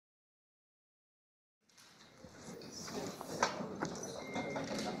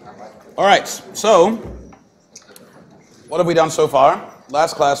All right, so what have we done so far?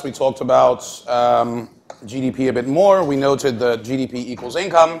 Last class we talked about GDP a bit more. We noted that GDP equals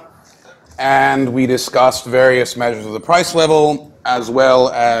income, and we discussed various measures of the price level, as well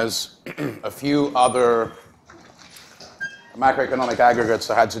as a few other macroeconomic aggregates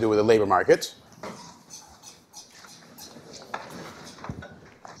that had to do with the labor market.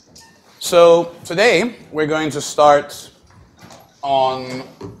 So today we're going to start on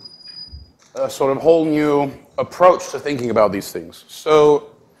a sort of whole new approach to thinking about these things.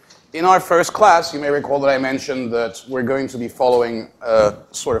 So in our first class, you may recall that I mentioned that we're going to be following a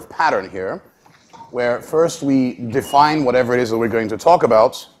sort of pattern here, where first we define whatever it is that we're going to talk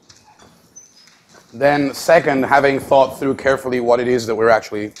about. Then second, having thought through carefully what it is that we're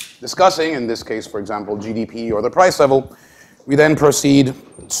actually discussing, in this case, for example, GDP or the price level, we then proceed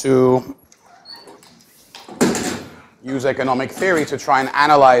to use economic theory to try and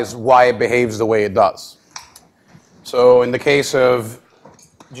analyze why it behaves the way it does. So in the case of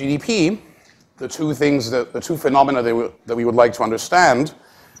GDP, the two phenomena that we would like to understand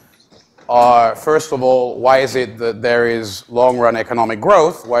are, first of all, why is it that there is long-run economic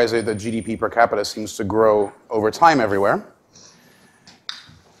growth? Why is it that GDP per capita seems to grow over time everywhere?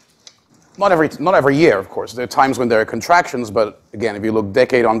 Not every year, of course. There are times when there are contractions, but again, if you look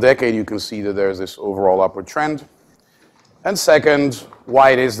decade on decade, you can see that there's this overall upward trend. And second, why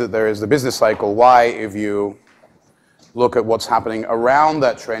it is that there is the business cycle. Why, if you look at what's happening around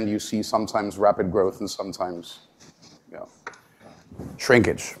that trend, you see sometimes rapid growth and sometimes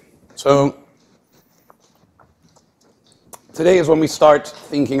shrinkage. So today is when we start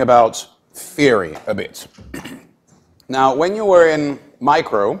thinking about theory a bit. Now, when you were in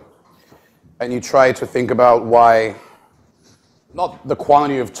micro and you try to think about why, not the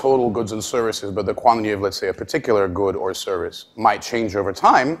quantity of total goods and services, but the quantity of, let's say, a particular good or service might change over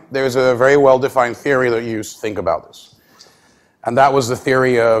time, there's a very well-defined theory that you use to think about this. And that was the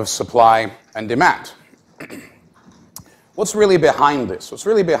theory of supply and demand. What's really behind this? What's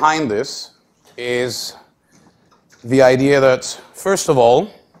really behind this is the idea that, first of all,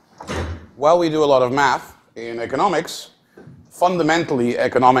 while we do a lot of math in economics, fundamentally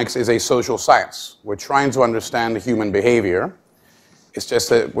economics is a social science. We're trying to understand human behavior. It's just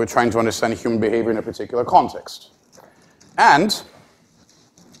that we're trying to understand human behavior in a particular context. And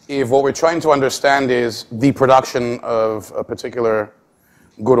if what we're trying to understand is the production of a particular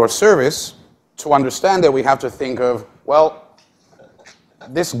good or service, to understand that we have to think of, well,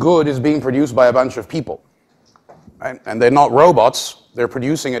 this good is being produced by a bunch of people, right? And they're not robots, they're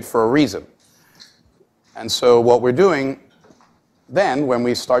producing it for a reason. And so what we're doing then, when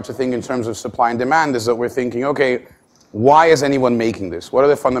we start to think in terms of supply and demand, is that we're thinking, okay, why is anyone making this? What are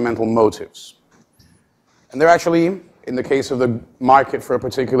the fundamental motives? And they're actually, in the case of the market for a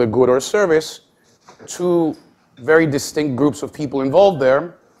particular good or service, two very distinct groups of people involved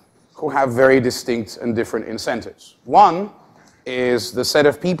there who have very distinct and different incentives. One is the set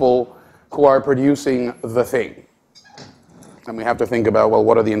of people who are producing the thing. And we have to think about, well,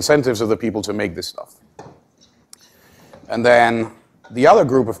 what are the incentives of the people to make this stuff? And then the other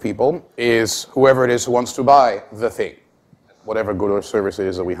group of people is whoever it is who wants to buy the thing, whatever good or service it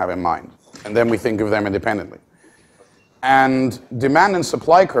is that we have in mind. And then we think of them independently. And demand and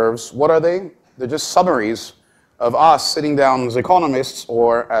supply curves, what are they? They're just summaries of us sitting down as economists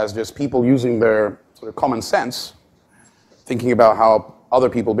or as just people using their sort of common sense, thinking about how other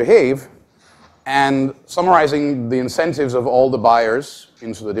people behave, and summarizing the incentives of all the buyers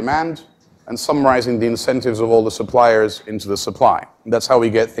into the demand, and summarizing the incentives of all the suppliers into the supply. And that's how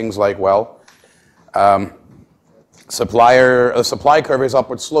we get things like, well, a supply curve is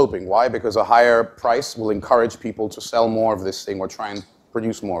upward sloping. Why? Because a higher price will encourage people to sell more of this thing or try and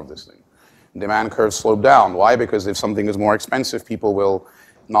produce more of this thing. Demand curves slope down. Why? Because if something is more expensive, people will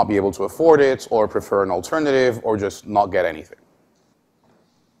not be able to afford it or prefer an alternative or just not get anything.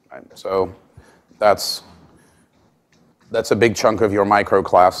 Right? So that's a big chunk of your micro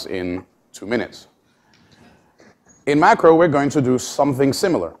class in 2 minutes. In macro, we're going to do something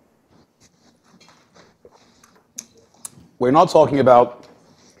similar. We're not talking about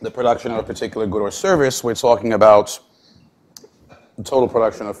the production of a particular good or service. We're talking about the total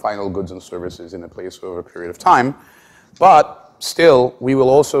production of final goods and services in a place over a period of time. But still, we will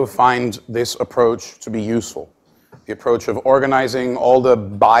also find this approach to be useful. The approach of organizing all the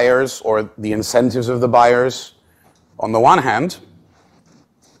buyers or the incentives of the buyers on the one hand,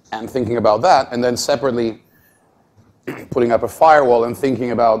 and thinking about that, and then separately putting up a firewall and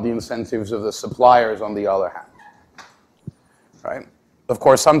thinking about the incentives of the suppliers on the other hand. Right? Of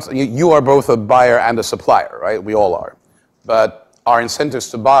course, you are both a buyer and a supplier, right? We all are. But our incentives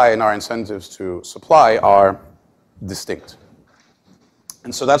to buy and our incentives to supply are distinct.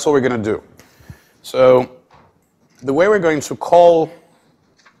 And so that's what we're going to do. So the way we're going to call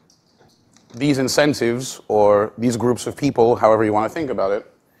these incentives or these groups of people, however you want to think about it,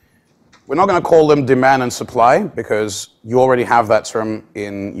 we're not going to call them demand and supply because you already have that term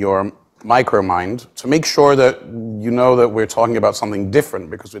in your micro mind. To make sure that you know that we're talking about something different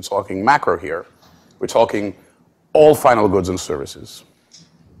because we're talking macro here, we're talking all final goods and services.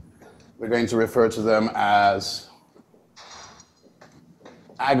 We're going to refer to them as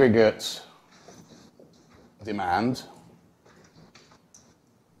aggregate demand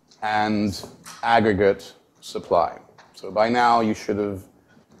and aggregate supply. So by now you should have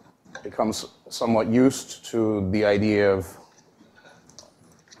become somewhat used to the idea of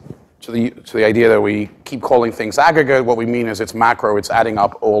to the idea that we keep calling things aggregate. What we mean is it's macro, it's adding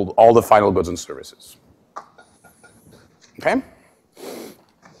up all the final goods and services. Okay?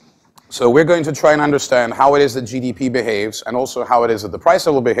 So we're going to try and understand how it is that GDP behaves and also how it is that the price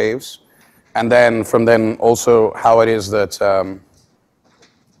level behaves, and then from then also how it is that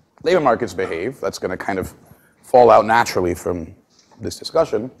labor markets behave. That's going to kind of fall out naturally from this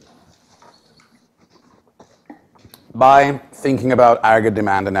discussion by thinking about aggregate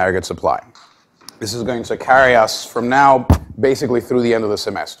demand and aggregate supply. This is going to carry us from now basically through the end of the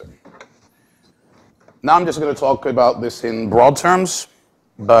semester. Now I'm just going to talk about this in broad terms,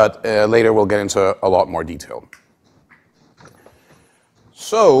 but later we'll get into a lot more detail.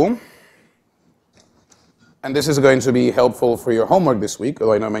 So, and this is going to be helpful for your homework this week,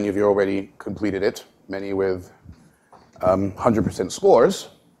 although I know many of you already completed it, many with 100% scores.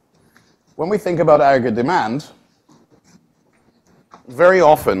 When we think about aggregate demand, very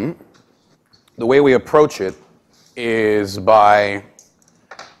often the way we approach it is by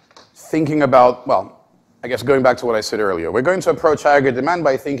thinking about, well, I guess going back to what I said earlier, we're going to approach aggregate demand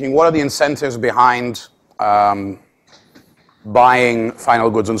by thinking what are the incentives behind buying final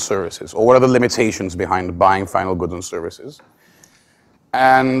goods and services, or what are the limitations behind buying final goods and services.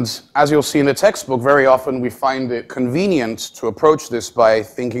 And as you'll see in the textbook, very often we find it convenient to approach this by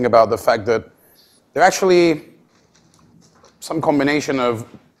thinking about the fact that there are actually some combination of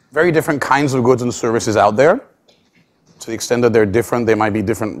very different kinds of goods and services out there. To the extent that they're different, there might be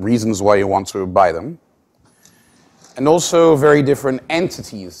different reasons why you want to buy them. And also very different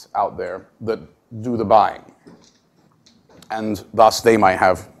entities out there that do the buying. And thus they might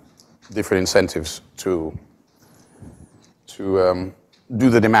have different incentives to do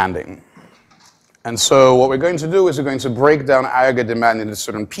the demanding. And so what we're going to do is we're going to break down aggregate demand into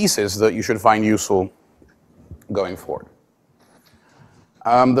certain pieces that you should find useful going forward.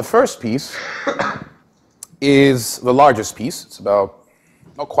 The first piece is the largest piece. It's about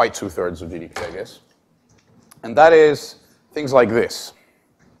not quite 2/3 of GDP, I guess. And that is things like this.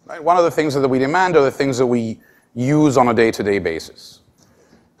 Right? One of the things that we demand are the things that we use on a day-to-day basis.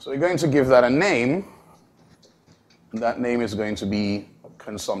 So we're going to give that a name. And that name is going to be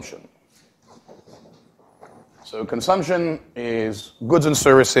consumption. So consumption is goods and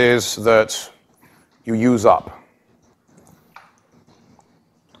services that you use up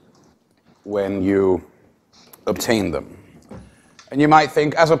when you obtain them. And you might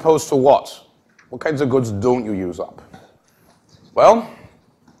think, as opposed to what? What kinds of goods don't you use up? Well,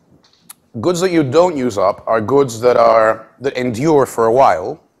 goods that you don't use up are goods that endure for a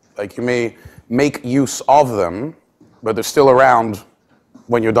while. Like you may make use of them, but they're still around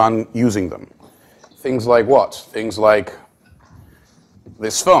when you're done using them. Things like what? Things like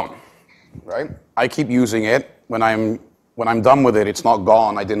this phone, right? I keep using it. When I'm done with it, it's not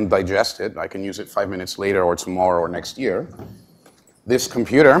gone. I didn't digest it. I can use it 5 minutes later or tomorrow or next year. This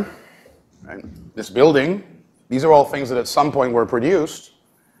computer, right? This building, these are all things that at some point were produced,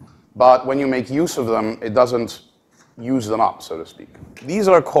 but when you make use of them, it doesn't use them up, so to speak. These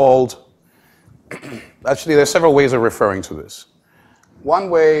are called, actually there's several ways of referring to this. One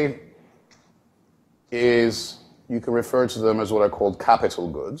way is you can refer to them as what are called capital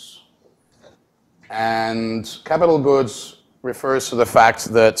goods. And capital goods refers to the fact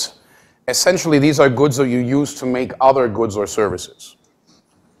that essentially these are goods that you use to make other goods or services.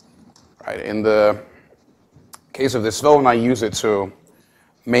 Right? In the case of this phone, I use it to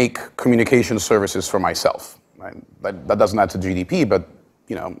make communication services for myself. Right? That doesn't add to GDP, but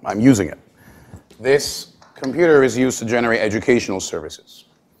I'm using it. This computer is used to generate educational services.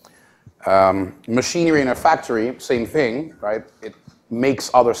 Machinery in a factory, same thing, right? It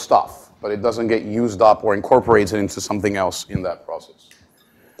makes other stuff, but it doesn't get used up or incorporates it into something else in that process.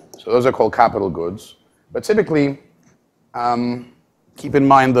 So those are called capital goods. But typically, keep in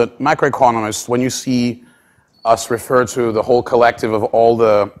mind that macroeconomists, when you see us refer to the whole collective of all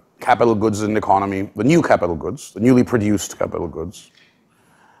the capital goods in the economy, the new capital goods, the newly produced capital goods.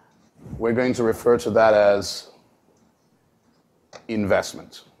 We're going to refer to that as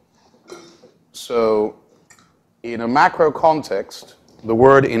investment. So in a macro context, the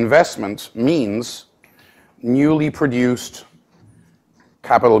word investment means newly produced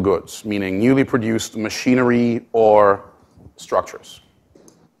capital goods, meaning newly produced machinery or structures.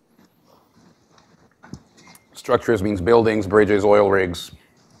 Structures means buildings, bridges, oil rigs.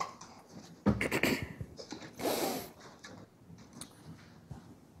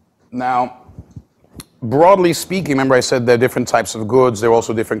 Now, broadly speaking, remember I said there are different types of goods, there are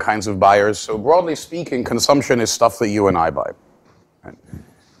also different kinds of buyers. So broadly speaking, consumption is stuff that you and I buy. Right?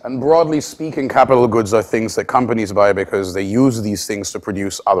 And broadly speaking, capital goods are things that companies buy because they use these things to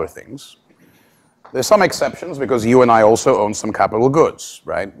produce other things. There's some exceptions because you and I also own some capital goods,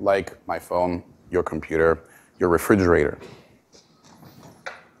 right? Like my phone, your computer, your refrigerator.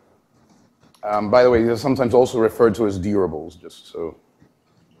 By the way, these are sometimes also referred to as durables, just so.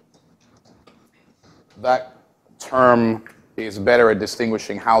 That term is better at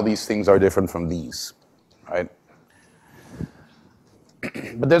distinguishing how these things are different from these, right?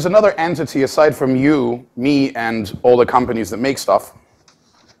 But there's another entity aside from you, me, and all the companies that make stuff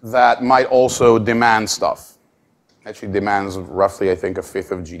that might also demand stuff. Actually demands roughly, I think,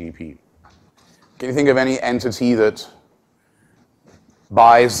 1/5 of GDP. Can you think of any entity that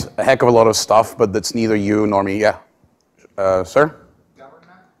buys a heck of a lot of stuff, but that's neither you nor me? Yeah. Sir?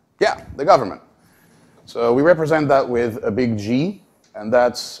 Government? Yeah, the government. So we represent that with a big G, and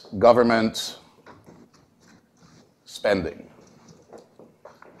that's government spending.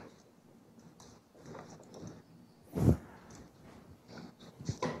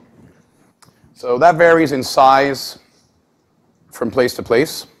 So that varies in size from place to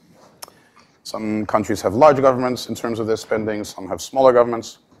place. Some countries have large governments in terms of their spending, some have smaller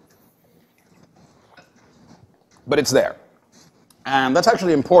governments. But it's there. And that's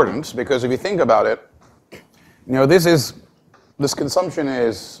actually important because if you think about it, you know, the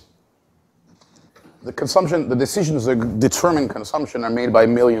decisions that determine consumption are made by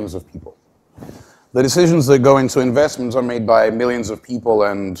millions of people. The decisions that go into investments are made by millions of people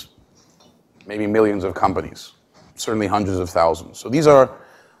and maybe millions of companies, certainly hundreds of thousands. So these are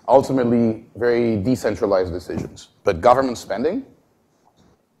ultimately very decentralized decisions. But government spending,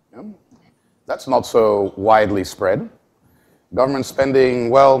 you know, that's not so widely spread. Government spending,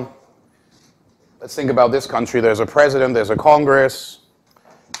 well, let's think about this country. There's a president, there's a Congress,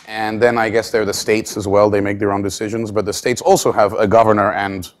 and then I guess there are the states as well. They make their own decisions, but the states also have a governor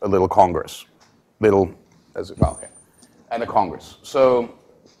and a little Congress. And a Congress. So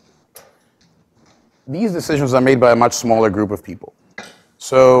these decisions are made by a much smaller group of people.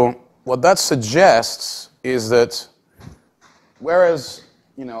 So what that suggests is that whereas,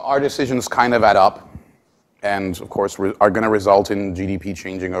 you know, our decisions kind of add up and of course are going to result in GDP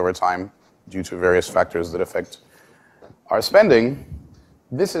changing over time due to various factors that affect our spending,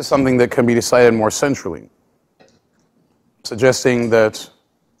 this is something that can be decided more centrally, suggesting that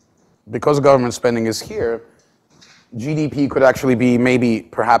because government spending is here, GDP could actually be maybe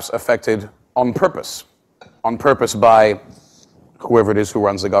perhaps affected on purpose by whoever it is who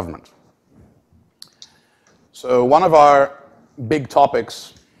runs the government. So one of the big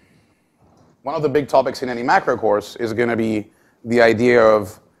topics in any macro course is going to be the idea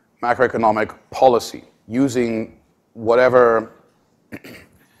of macroeconomic policy, using whatever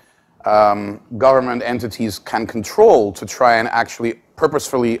government entities can control to try and actually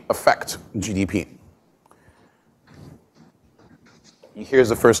purposefully affect GDP. Here's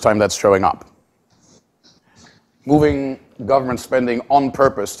the first time that's showing up. Moving government spending on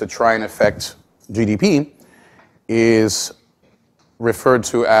purpose to try and affect GDP is referred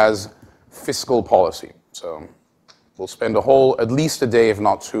to as fiscal policy. So we'll spend at least a day, if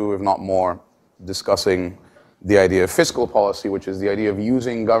not two, if not more, discussing the idea of fiscal policy, which is the idea of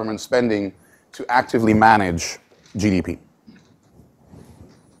using government spending to actively manage GDP.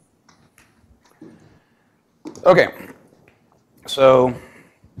 Okay, so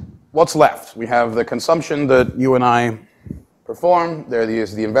what's left? We have the consumption that you and I perform. There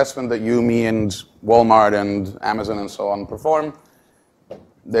is the investment that you, me, and Walmart and Amazon and so on perform.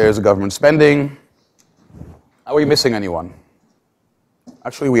 There's government spending. Are we missing anyone?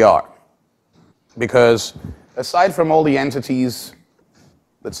 Actually, we are. Because aside from all the entities,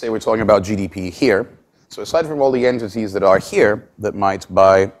 let's say we're talking about GDP here, so aside from all the entities that are here that might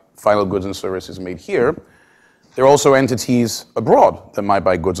buy final goods and services made here, there are also entities abroad that might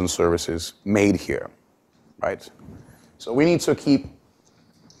buy goods and services made here, right? So we need to keep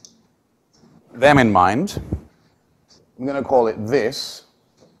them in mind I'm going to call it this,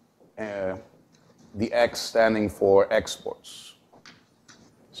 the X standing for exports.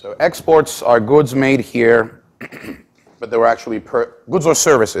 So exports are goods made here, but they were actually goods or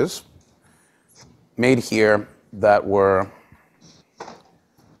services made here that were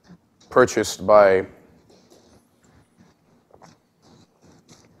purchased by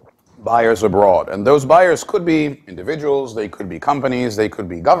buyers abroad. And those buyers could be individuals, they could be companies, they could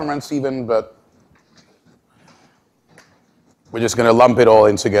be governments even, but we're just going to lump it all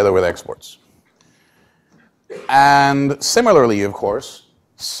in together with exports. And similarly, of course,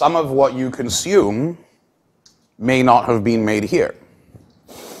 some of what you consume may not have been made here.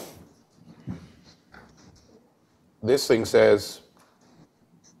 This thing says,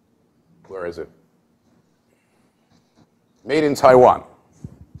 where is it? Made in Taiwan.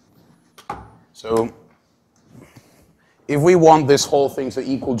 So if we want this whole thing to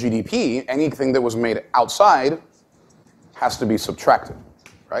equal GDP, anything that was made outside has to be subtracted,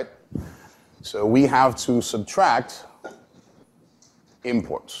 right? So we have to subtract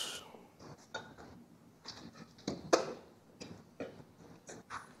imports.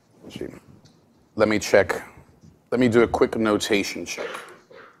 Let me check. Let me do a quick notation check.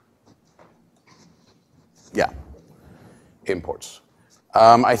 Yeah, imports.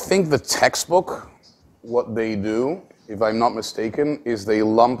 I think the textbook, what they do, if I'm not mistaken, is they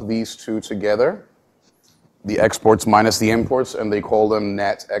lump these two together, the exports minus the imports, and they call them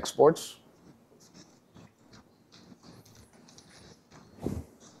net exports.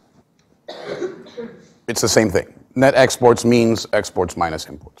 It's the same thing. Net exports means exports minus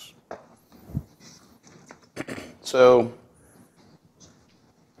imports. So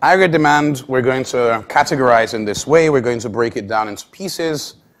aggregate demand, we're going to categorize in this way. We're going to break it down into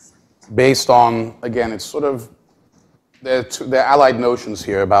pieces based on, again, it's sort of, there are allied notions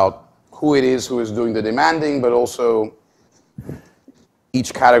here about who it is who is doing the demanding, but also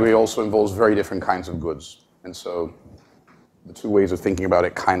each category also involves very different kinds of goods. And so the two ways of thinking about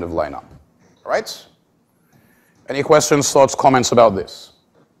it kind of line up. All right? Any questions, thoughts, comments about this?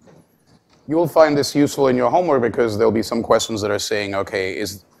 You will find this useful in your homework because there'll be some questions that are saying, okay,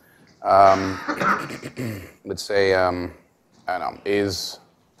 is, let's say, I don't know, is,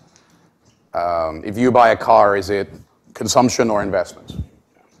 if you buy a car, is it consumption or investment?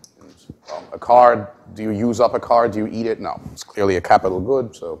 A car, do you use up a car? Do you eat it? No. It's clearly a capital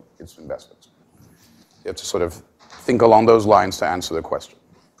good, so it's investment. You have to sort of think along those lines to answer the question.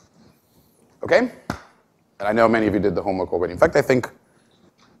 Okay? And I know many of you did the homework already. In fact, I think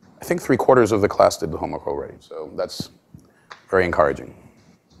 3/4 of the class did the homework already, so that's very encouraging.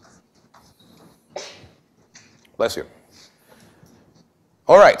 Bless you.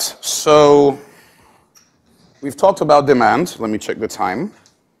 All right, so we've talked about demand. Let me check the time.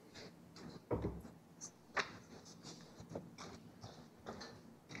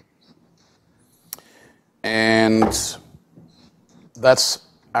 And that's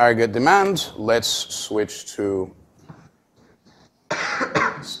aggregate demand. Let's switch to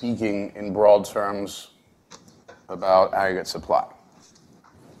speaking in broad terms about aggregate supply.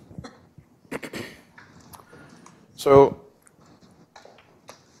 So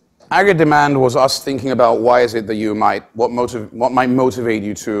aggregate demand was us thinking about why is it that you might, what might motivate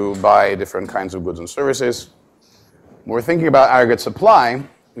you to buy different kinds of goods and services. When we're thinking about aggregate supply,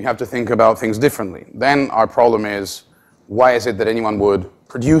 we have to think about things differently. Then our problem is, why is it that anyone would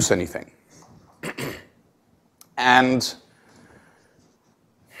produce anything? And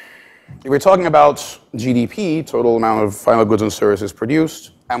if we're talking about GDP, total amount of final goods and services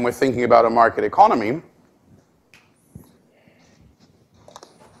produced, and we're thinking about a market economy,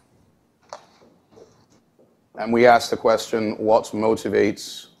 and we ask the question, what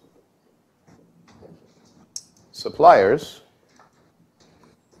motivates suppliers?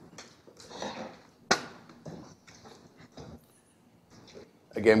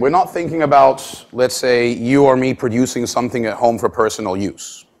 Again, we're not thinking about, let's say, you or me producing something at home for personal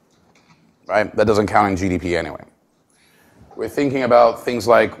use. Right? That doesn't count in GDP anyway. We're thinking about things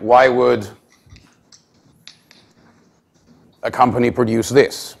like, why would a company produce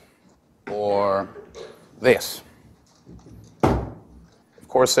this or this? Of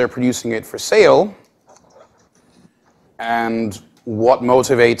course, they're producing it for sale, and what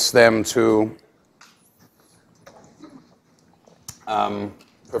motivates them to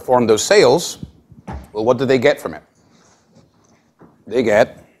perform those sales? Well, what do they get from it? They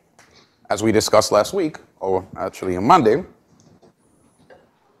get, as we discussed last week, or actually on Monday,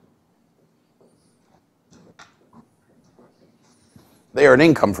 they earn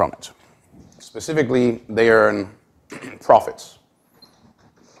income from it. Specifically, they earn profits.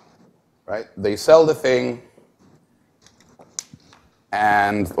 Right? They sell the thing,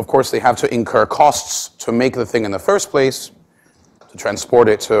 And of course, they have to incur costs to make the thing in the first place, to transport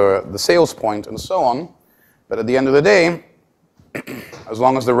it to the sales point, and so on. But at the end of the day, as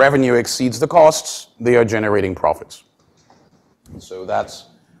long as the revenue exceeds the costs, they are generating profits. So that's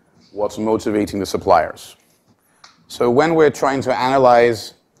what's motivating the suppliers. So when we're trying to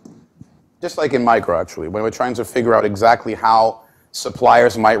analyze, just like in micro actually, when we're trying to figure out exactly how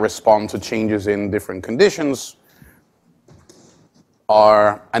suppliers might respond to changes in different conditions,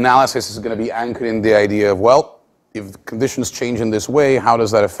 our analysis is going to be anchored in the idea of, well, if conditions change in this way, how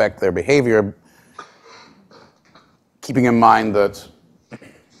does that affect their behavior? Keeping in mind that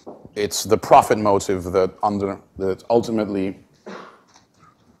it's the profit motive that ultimately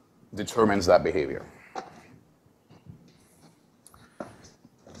determines that behavior.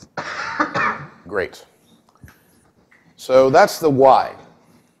 Great. So that's the why.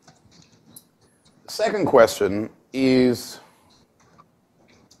 The second question is,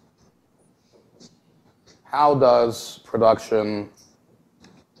 how does production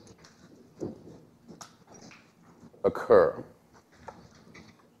occur?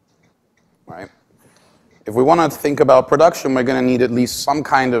 Right? If we want to think about production, we're going to need at least some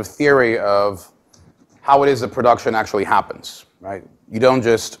kind of theory of how it is that production actually happens. Right? You don't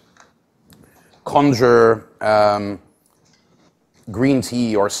just conjure green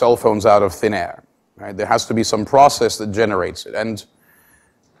tea or cell phones out of thin air. Right? There has to be some process that generates it. And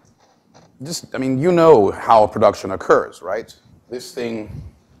you know how production occurs, right? This thing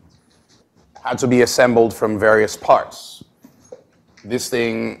had to be assembled from various parts. This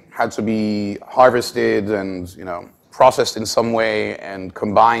thing had to be harvested and, processed in some way and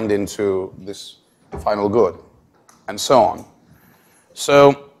combined into this final good, and so on.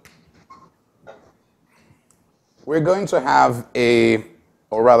 So we're going to have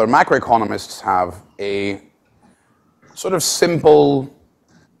or rather macroeconomists have a sort of simple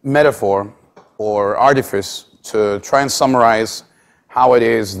metaphor or artifice to try and summarize how it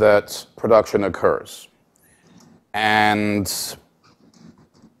is that production occurs. And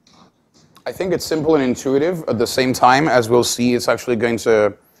I think it's simple and intuitive. At the same time, as we'll see, it's actually going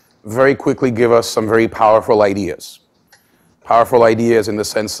to very quickly give us some very powerful ideas. Powerful ideas in the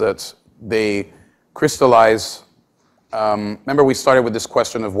sense that they crystallize. Remember, we started with this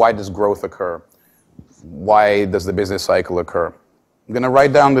question of why does growth occur? Why does the business cycle occur? I'm going to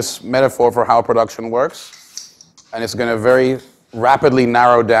write down this metaphor for how production works, and it's going to very rapidly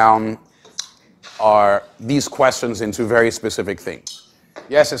narrow down these questions into very specific things.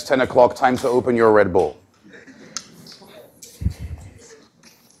 Yes, it's 10 o'clock, time to open your Red Bull.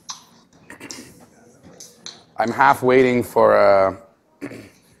 I'm half waiting for a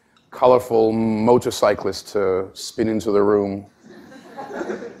colorful motorcyclist to spin into the room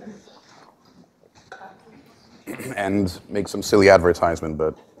and make some silly advertisement,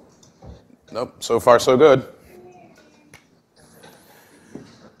 but nope, so far so good.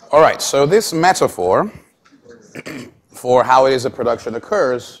 All right, so this metaphor for how it is that production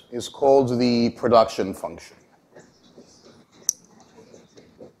occurs is called the production function.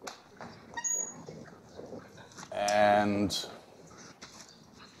 And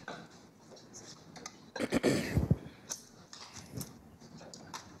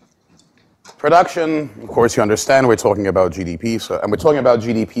production, of course, you understand we're talking about GDP, and we're talking about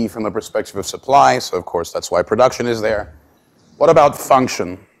GDP from the perspective of supply, so of course that's why production is there. What about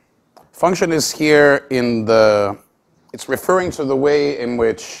function? Function is here it's referring to the way in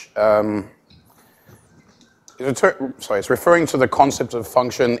which, it's referring to the concept of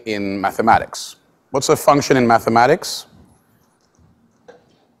function in mathematics. What's a function in mathematics?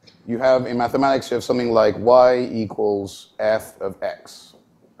 In mathematics, you have something like y equals f of x,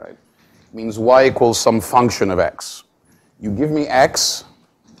 right? It means y equals some function of x. You give me x,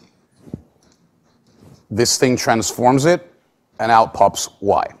 this thing transforms it, and out pops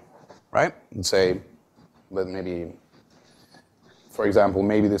y, right? And say, maybe, for example,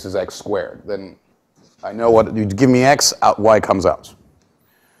 maybe this is x squared. Then I know what, you give me x, out, y comes out.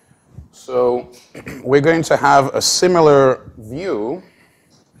 So we're going to have a similar view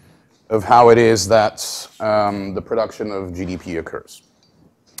of how it is that the production of GDP occurs.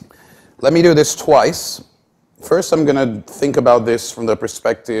 Let me do this twice. First, I'm going to think about this from the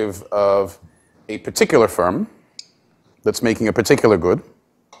perspective of a particular firm that's making a particular good.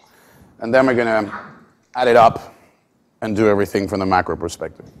 And then we're going to add it up and do everything from the macro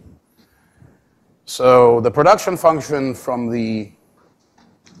perspective. So the production function from the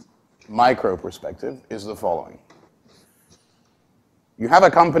micro perspective is the following. You have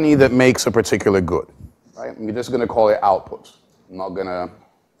a company that makes a particular good, right? We're just going to call it output. I'm not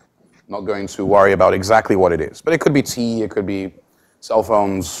going to worry about exactly what it is. But it could be tea, it could be Cell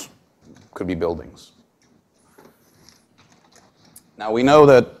phones could be buildings. Now we know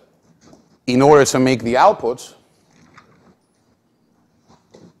that in order to make the output,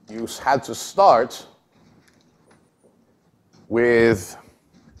 you had to start with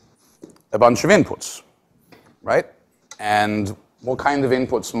a bunch of inputs, right? And what kind of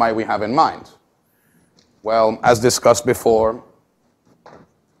inputs might we have in mind? Well, as discussed before,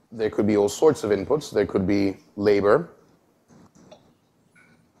 there could be all sorts of inputs. There could be labor.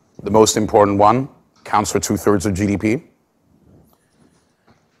 The most important one counts for 2/3 of GDP.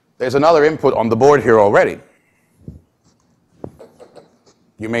 There's another input on the board here already.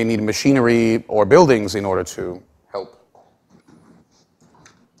 You may need machinery or buildings in order to help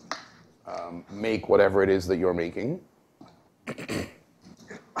make whatever it is that you're making.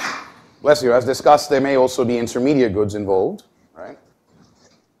 Bless you. As discussed, there may also be intermediate goods involved, right?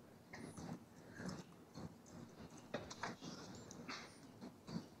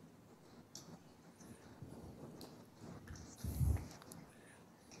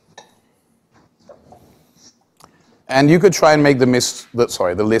 And you could try and make the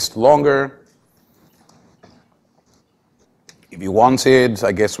list longer. If you wanted,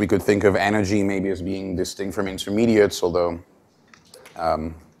 I guess we could think of energy maybe as being distinct from intermediates, although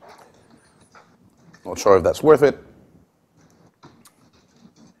not sure if that's worth it.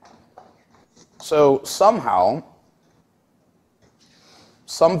 So somehow,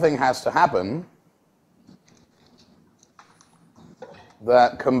 something has to happen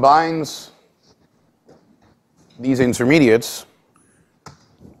that combines these intermediates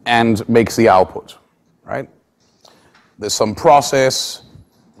and makes the output, right? There's some process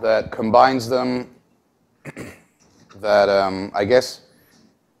that combines them that I guess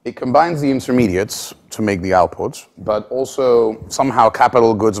it combines the intermediates to make the output, but also somehow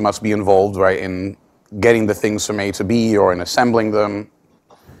capital goods must be involved, right, in getting the things from A to B or in assembling them.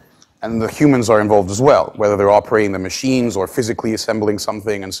 And the humans are involved as well, whether they're operating the machines or physically assembling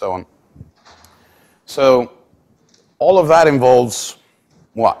something and so on. So all of that involves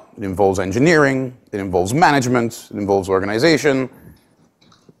what? It involves engineering, it involves management, it involves organization.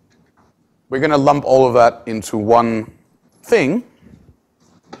 We're going to lump all of that into one thing.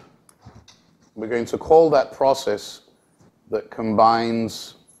 We're going to call that process that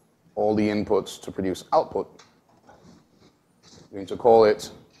combines all the inputs to produce output. We're going to call it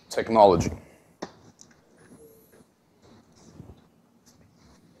technology.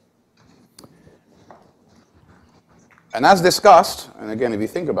 And as discussed, and again, if you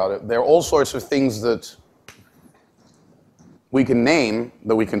think about it, there are all sorts of things that we can name,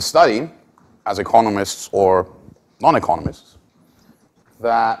 that we can study as economists or non-economists,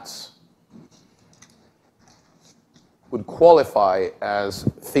 that would qualify as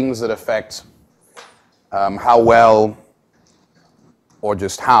things that affect how well, or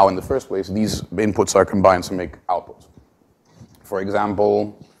just how in the first place, these inputs are combined to make output. For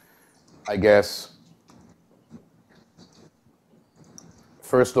example, I guess,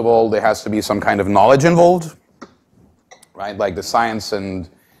 first of all, there has to be some kind of knowledge involved, right? Like the science and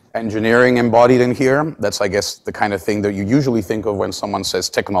engineering embodied in here. That's, I guess, the kind of thing that you usually think of when someone says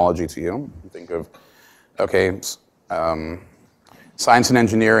technology to you. You think of, okay, science and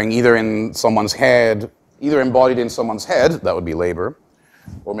engineering either in someone's head, either embodied in someone's head, that would be labor,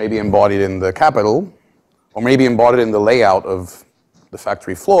 or maybe embodied in the capital, or maybe embodied in the layout of the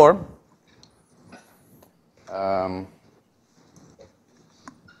factory floor.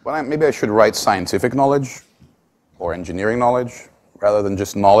 Well, maybe I should write scientific knowledge or engineering knowledge rather than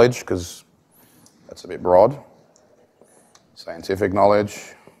just knowledge, because that's a bit broad. Scientific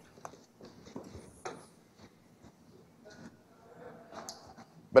knowledge.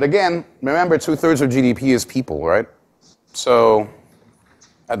 But again, remember 2/3 of GDP is people, right? So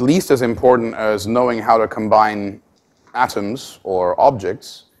at least as important as knowing how to combine atoms or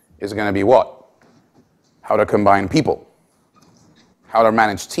objects is going to be what? How to combine people. How to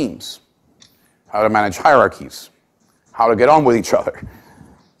manage teams, how to manage hierarchies, how to get on with each other.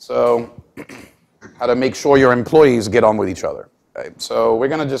 So how to make sure your employees get on with each other. Right? So we're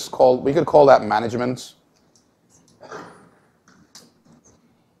going to we could call that management.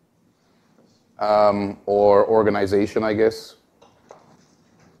 Or organization, I guess.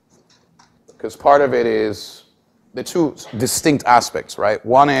 Because part of it is the two distinct aspects, right?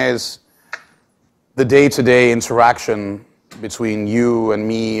 One is the day-to-day interaction between you and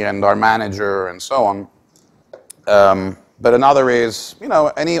me and our manager and so on. But another is,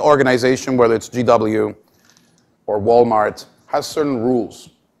 any organization, whether it's GW or Walmart, has certain rules.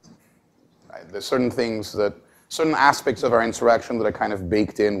 Right? There's certain things certain aspects of our interaction that are kind of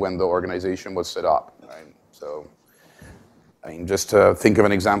baked in when the organization was set up. Right? So I mean, just to think of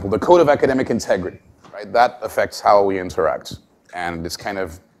an example, the code of academic integrity, right? That affects how we interact. And it's kind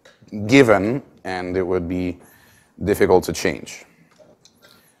of given, and it would be difficult to change.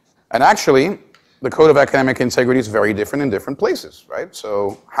 And actually, the code of academic integrity is very different in different places, right?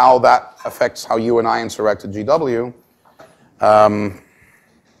 So how that affects how you and I interact at GW,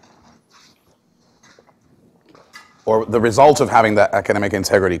 or the result of having that academic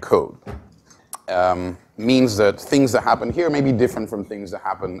integrity code, means that things that happen here may be different from things that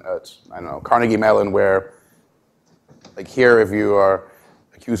happen at, I don't know, Carnegie Mellon, where, like here, if you are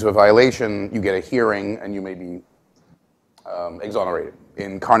accused of a violation, you get a hearing and you may be exonerated.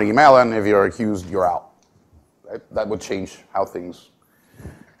 In Carnegie Mellon, if you're accused, you're out. Right? That would change how things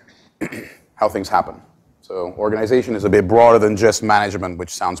happen. So organization is a bit broader than just management,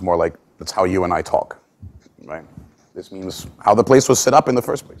 which sounds more like that's how you and I talk. Right? This means how the place was set up in the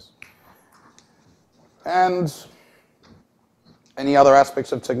first place. And any other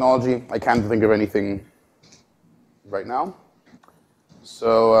aspects of technology? I can't think of anything right now.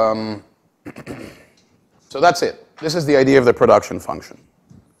 So, so that's it. This is the idea of the production function.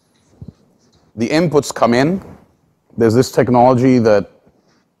 The inputs come in. There's this technology that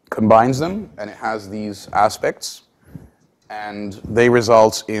combines them, and it has these aspects. And they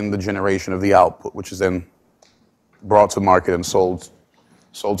result in the generation of the output, which is then brought to market and sold.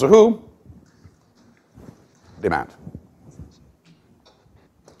 Sold to who? Demand.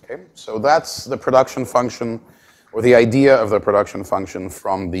 Okay, so that's the production function, or the idea of the production function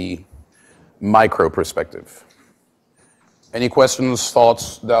from the micro perspective. Any questions,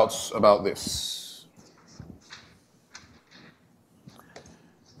 thoughts, doubts about this?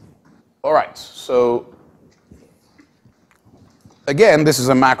 All right, so again, this is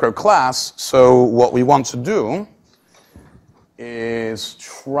a macro class, so what we want to do is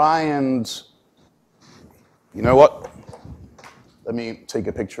try and, you know what? Let me take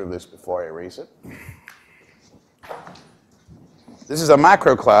a picture of this before I erase it. This is a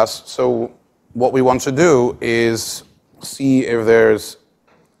macro class, so what we want to do is see if there's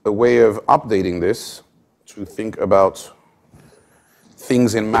a way of updating this to think about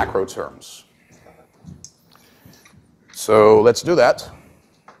things in macro terms. So let's do that.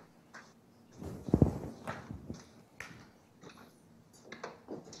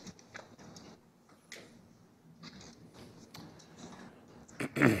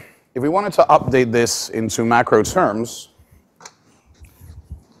 If we wanted to update this into macro terms,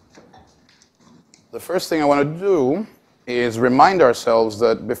 the first thing I want to do is remind ourselves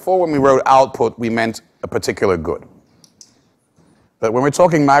that before, when we wrote output, we meant a particular good. But when we're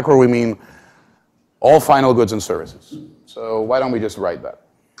talking macro, we mean all final goods and services. So why don't we just write that?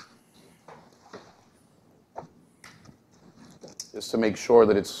 Just to make sure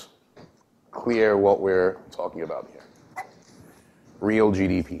that it's clear what we're talking about here. Real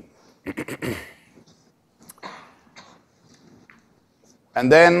GDP.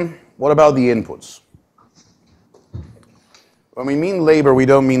 And then, what about the inputs? When we mean labor, we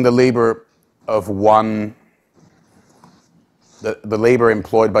don't mean the labor of one, the labor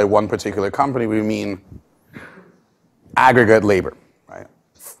employed by one particular company. We mean aggregate labor, right?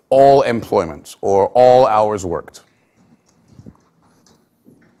 All employment or all hours worked.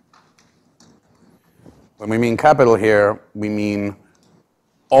 When we mean capital here, we mean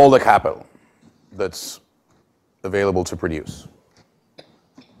all the capital that's available to produce.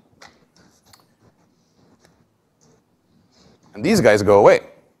 And these guys go away,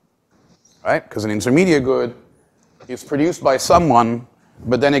 right? Because an intermediate good is produced by someone,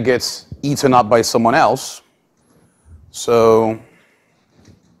 but then it gets eaten up by someone else. So,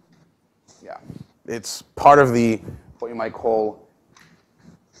 yeah, it's part of the, what you might call,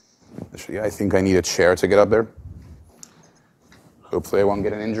 actually, I think I need a chair to get up there. Hopefully I won't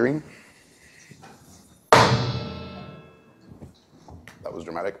get an injury. That was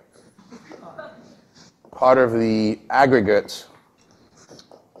dramatic. Part of the aggregate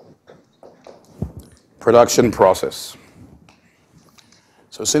production process.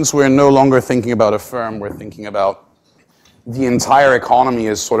 So since we're no longer thinking about a firm, we're thinking about the entire economy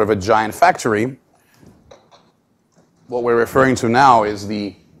as sort of a giant factory. What we're referring to now is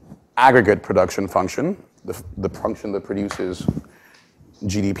the aggregate production function, the function that produces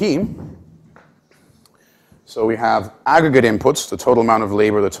GDP. So we have aggregate inputs, the total amount of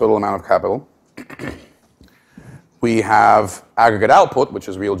labor, the total amount of capital. We have aggregate output, which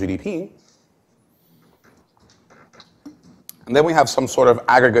is real GDP. And then we have some sort of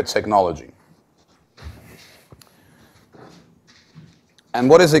aggregate technology. And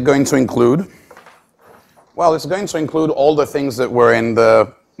what is it going to include? Well, it's going to include all the things that were in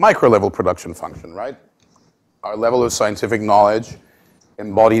the micro-level production function, right? our level of scientific knowledge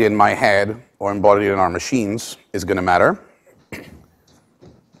embodied in my head or embodied in our machines is going to matter.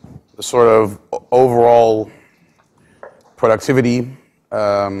 The sort of overall productivity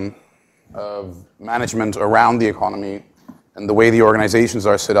of management around the economy and the way the organizations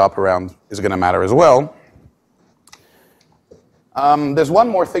are set up around is going to matter as well. There's one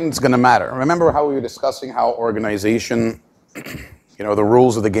more thing that's going to matter. Remember how we were discussing how organization, the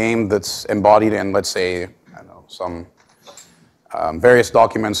rules of the game that's embodied in, let's say, I don't know, some various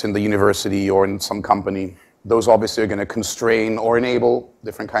documents in the university or in some company, those obviously are going to constrain or enable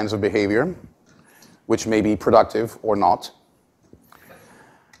different kinds of behavior, which may be productive or not.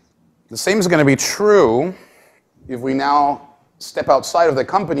 The same is going to be true if we now step outside of the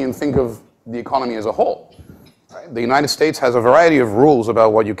company and think of the economy as a whole. Right? The United States has a variety of rules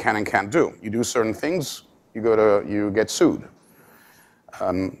about what you can and can't do. You do certain things, you get sued.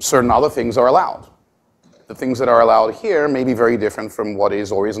 Certain other things are allowed. The things that are allowed here may be very different from what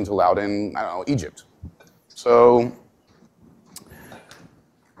is or isn't allowed in, I don't know, Egypt. So,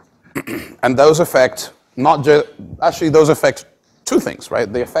 and those affect not just, actually those affect two things,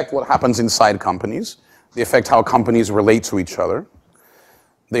 right? They affect what happens inside companies. They affect how companies relate to each other.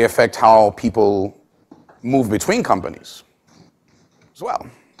 They affect how people move between companies as well,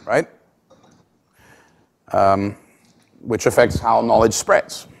 right? Which affects how knowledge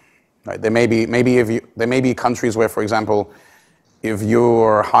spreads. Right? There may be countries where, for example, if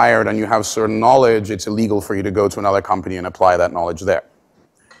you're hired and you have certain knowledge, it's illegal for you to go to another company and apply that knowledge there.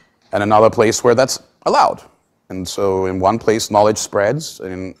 And another place where that's allowed. And so in one place, knowledge spreads,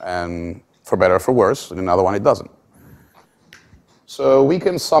 and for better or for worse, in another one, it doesn't. So we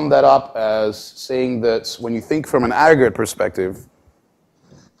can sum that up as saying that when you think from an aggregate perspective,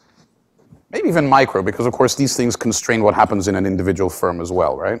 maybe even micro, because of course these things constrain what happens in an individual firm as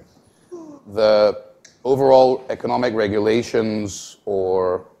well, right? The overall economic regulations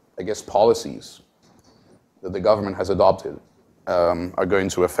or, I guess, policies that the government has adopted are going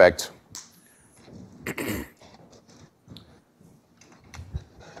to affect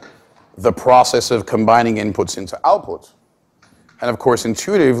the process of combining inputs into outputs. And of course,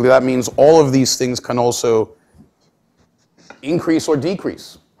 intuitively, that means all of these things can also increase or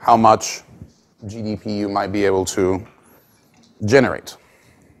decrease how much GDP you might be able to generate.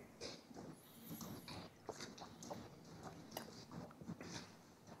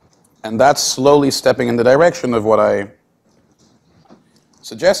 And that's slowly stepping in the direction of what I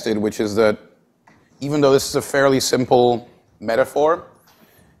suggested, which is that even though this is a fairly simple metaphor,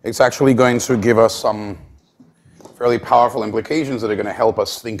 it's actually going to give us some fairly powerful implications that are going to help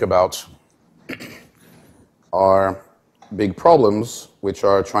us think about our big problems, which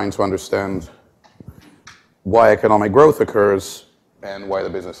are trying to understand why economic growth occurs and why the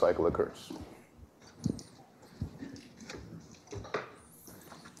business cycle occurs.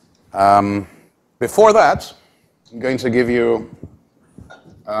 Before that, I'm going to give you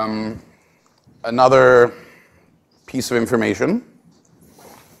another piece of information.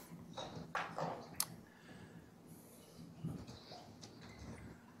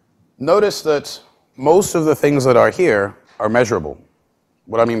 Notice that most of the things that are here are measurable.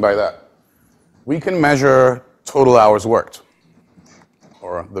 What do I mean by that? We can measure total hours worked,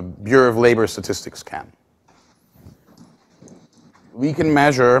 or the Bureau of Labor Statistics can. We can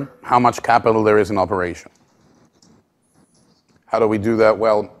measure how much capital there is in operation. How do we do that?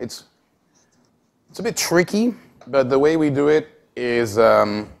 Well, it's a bit tricky, but the way we do it is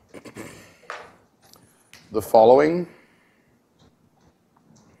the following.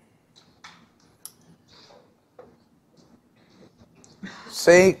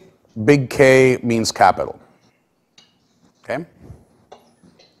 Say big K means capital, okay?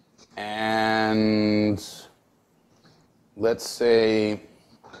 And let's say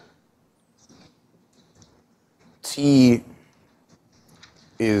T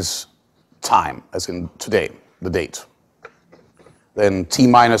is time, as in today, the date. Then T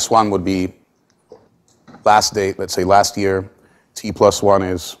minus 1 would be last date, let's say last year. T plus 1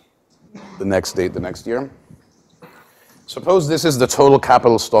 is the next date, the next year. Suppose this is the total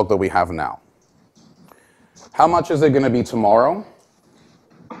capital stock that we have now. How much is it going to be tomorrow?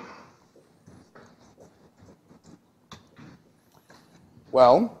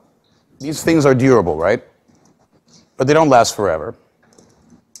 Well, these things are durable, right? But they don't last forever.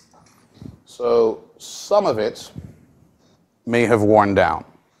 So some of it may have worn down.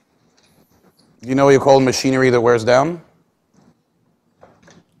 You know what you call machinery that wears down?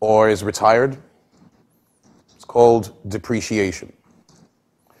 Or is retired? It's called depreciation.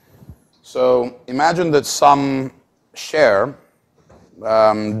 So imagine that some share,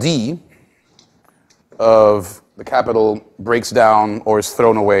 D, of the capital breaks down or is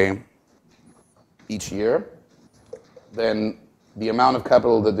thrown away each year, then the amount of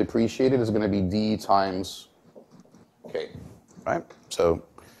capital that depreciated is going to be D times K, right? So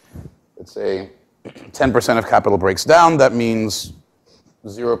let's say 10% of capital breaks down, that means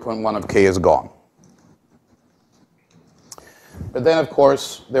 0.1 of K is gone. But then, of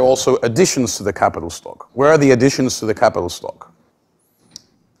course, there are also additions to the capital stock. Where are the additions to the capital stock?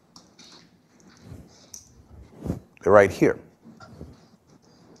 They're right here.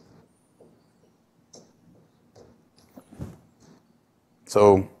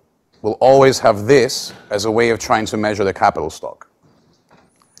 So we'll always have this as a way of trying to measure the capital stock.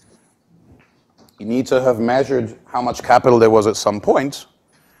 You need to have measured how much capital there was at some point,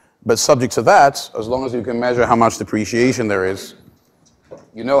 but subject to that, as long as you can measure how much depreciation there is,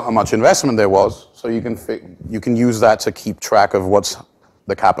 you know how much investment there was, so you can use that to keep track of what's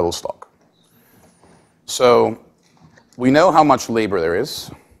the capital stock. So we know how much labor there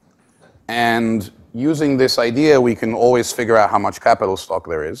is, and using this idea, we can always figure out how much capital stock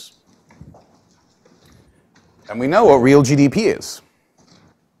there is. And we know what real GDP is.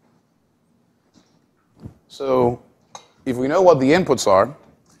 So if we know what the inputs are,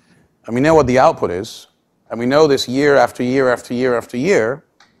 and we know what the output is, and we know this year after year after year after year,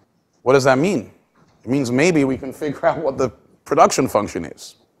 what does that mean? It means maybe we can figure out what the production function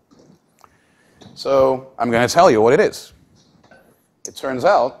is. So I'm going to tell you what it is. It turns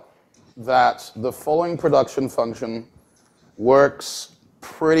out that the following production function works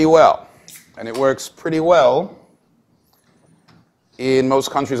pretty well. And it works pretty well in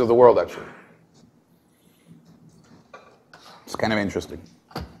most countries of the world, actually. It's kind of interesting.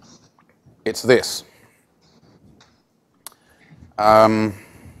 It's this. Okay,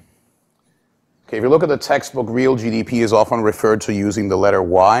 if you look at the textbook, real GDP is often referred to using the letter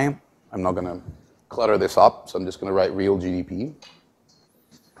Y. I'm not going to clutter this up, so I'm just going to write real GDP.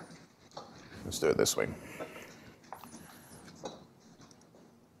 Let's do it this way.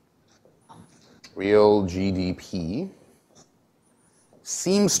 Real GDP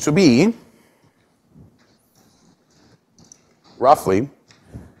seems to be, roughly,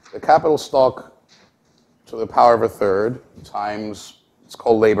 the capital stock to the power of a third times, it's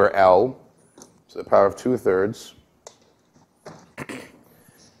called labor L, to the power of 2/3.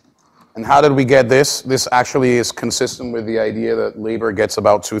 And how did we get this? This actually is consistent with the idea that labor gets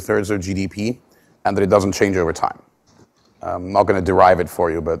about 2/3 of GDP and that it doesn't change over time. I'm not going to derive it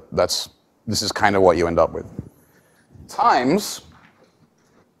for you, but this is kind of what you end up with. Times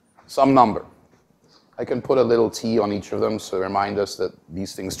some number. I can put a little t on each of them to remind us that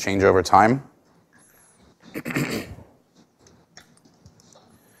these things change over time.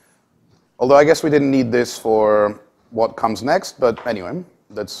 Although I guess we didn't need this for what comes next, but anyway,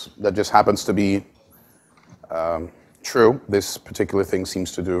 that just happens to be true. This particular thing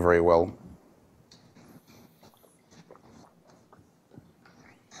seems to do very well.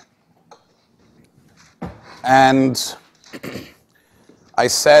 And I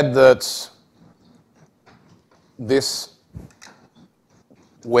said that this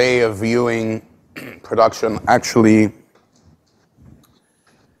way of viewing production actually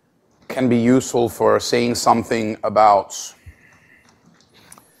can be useful for saying something about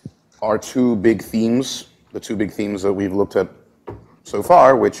our two big themes, the two big themes that we've looked at so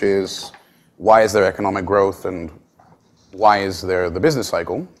far, which is why is there economic growth and why is there the business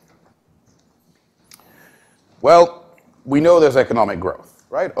cycle? Well, we know there's economic growth,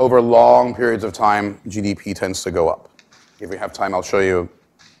 right? Over long periods of time, GDP tends to go up. If we have time, I'll show you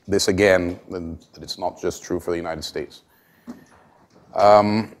this again, that it's not just true for the United States.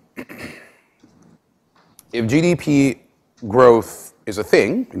 If GDP growth is a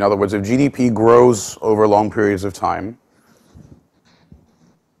thing, in other words, if GDP grows over long periods of time,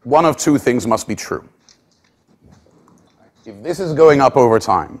 one of two things must be true. If this is going up over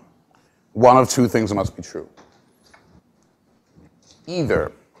time, one of two things must be true.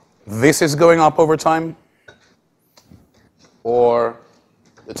 Either this is going up over time, or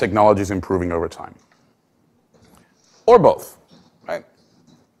the technology is improving over time. Or both, right?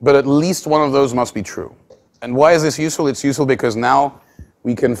 But at least one of those must be true. And why is this useful? It's useful because now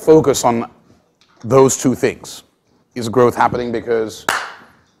we can focus on those two things. Is growth happening because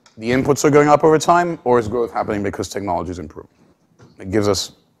the inputs are going up over time, or is growth happening because technology is improving? It gives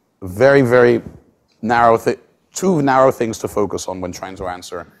us very, very narrow two narrow things to focus on when trying to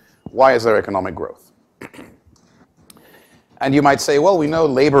answer why is there economic growth. And you might say, well, we know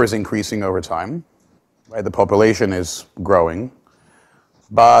labor is increasing over time, right? The population is growing,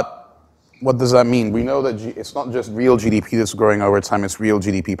 but what does that mean? We know that it's not just real GDP that's growing over time, it's real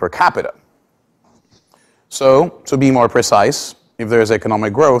GDP per capita. So, to be more precise, if there is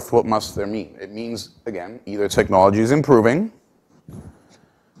economic growth, what must there mean? It means, again, either technology is improving,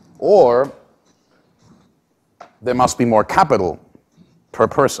 or there must be more capital per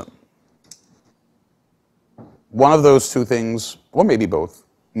person. One of those two things, or maybe both,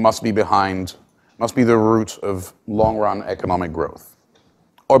 must be the root of long-run economic growth,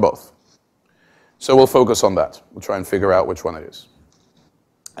 or both. So we'll focus on that. We'll try and figure out which one it is.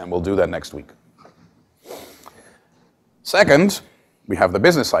 And we'll do that next week. Second, we have the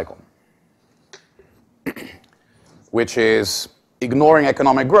business cycle, which is ignoring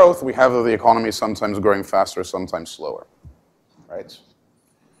economic growth. We have the economy sometimes growing faster, sometimes slower, right?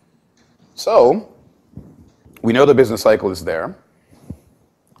 So, we know the business cycle is there.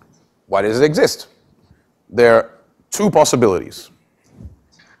 Why does it exist? There are two possibilities.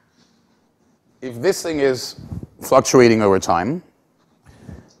 If this thing is fluctuating over time,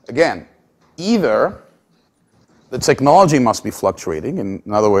 again, either the technology must be fluctuating. In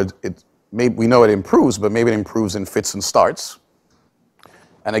other words, we know it improves, but maybe it improves in fits and starts.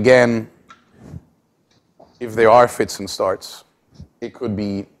 And again, if there are fits and starts, it could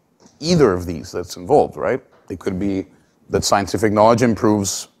be either of these that's involved, right? It could be that scientific knowledge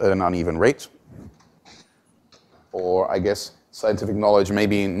improves at an uneven rate. Or I guess scientific knowledge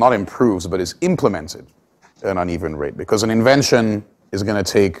maybe not improves, but is implemented at an uneven rate. Because an invention is going to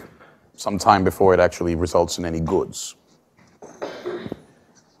take some time before it actually results in any goods.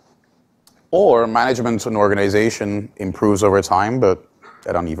 Or management and organization improves over time, but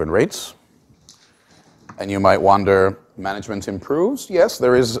at uneven rates. And you might wonder, management improves? Yes,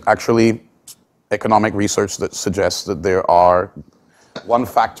 there is actually economic research that suggests that there are one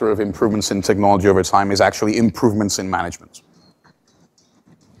factor of improvements in technology over time is actually improvements in management.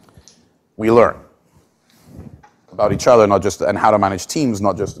 We learn about each other, and how to manage teams,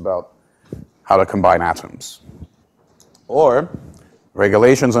 not just about how to combine atoms. Or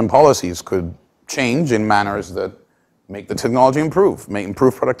regulations and policies could change in manners that make the technology improve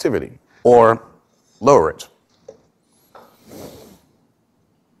productivity, or lower it.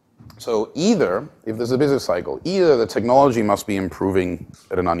 So either, if there's a business cycle, either the technology must be improving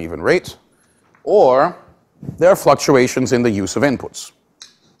at an uneven rate, or there are fluctuations in the use of inputs.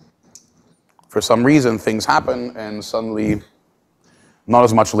 For some reason, things happen and suddenly not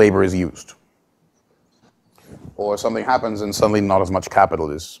as much labor is used. Or something happens and suddenly not as much capital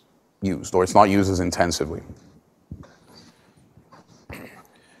is used, or it's not used as intensively.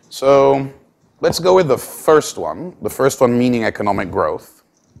 So let's go with the first one meaning economic growth.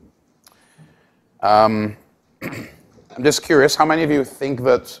 I'm just curious, how many of you think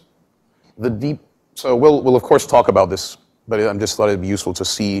that so we'll of course talk about this, but I just thought it'd be useful to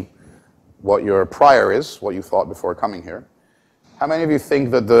see what your prior is, what you thought before coming here. How many of you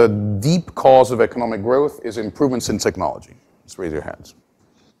think that the deep cause of economic growth is improvements in technology? Just raise your hands.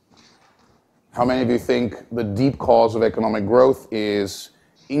 How many of you think the deep cause of economic growth is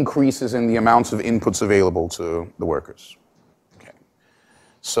increases in the amounts of inputs available to the workers? Okay.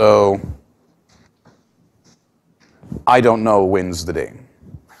 So, I don't know wins the day.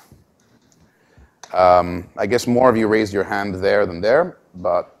 I guess more of you raised your hand there than there,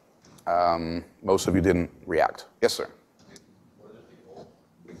 but most of you didn't react. Yes, sir.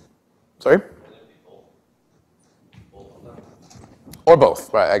 Sorry? Or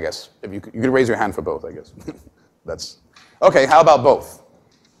both, right, I guess. If you could raise your hand for both, I guess. That's okay, how about both?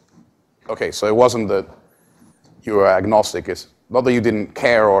 Okay, so it wasn't that you were agnostic. It's not that you didn't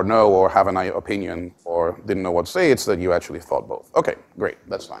care or know or have an opinion or didn't know what to say, it's that you actually thought both. Okay, great,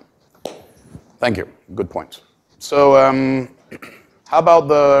 that's fine. Thank you, good point. So how about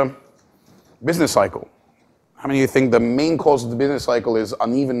the business cycle? How many of you think the main cause of the business cycle is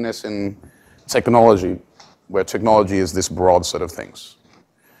unevenness in technology, where technology is this broad set of things?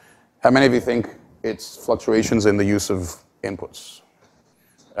 How many of you think it's fluctuations in the use of inputs?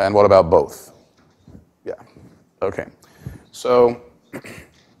 And what about both? Yeah, okay. So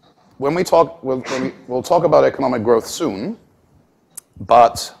when we talk, we'll talk about economic growth soon,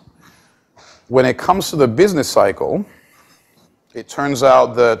 but when it comes to the business cycle, it turns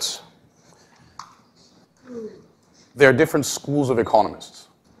out that there are different schools of economists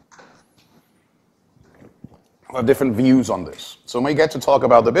who have different views on this. So when we get to talk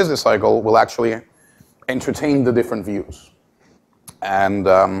about the business cycle, we'll actually entertain the different views. And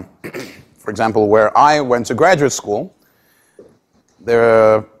for example, where I went to graduate school, there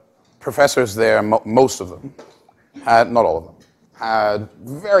are professors there, most of them, not all of them, had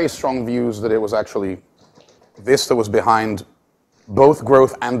very strong views that it was actually this that was behind both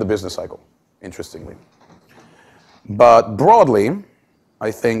growth and the business cycle, interestingly. But broadly,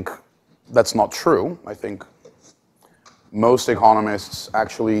 I think that's not true. I think most economists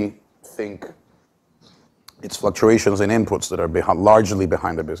actually think it's fluctuations in inputs that are largely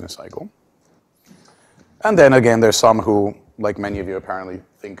behind the business cycle. And then again, there's some who, like many of you apparently,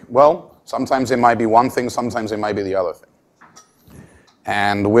 think, well, sometimes it might be one thing, sometimes it might be the other thing.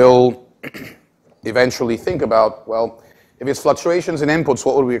 And we'll eventually think about, well, if it's fluctuations in inputs,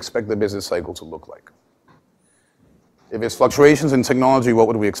 what would we expect the business cycle to look like? If it's fluctuations in technology, what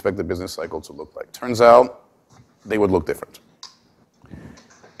would we expect the business cycle to look like? Turns out they would look different.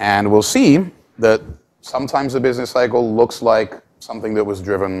 And we'll see that sometimes the business cycle looks like something that was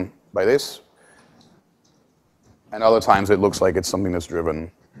driven by this, and other times it looks like it's something that's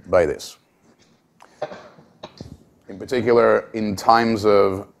driven by this. In particular, in times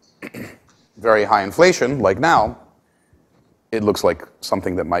of very high inflation, like now, it looks like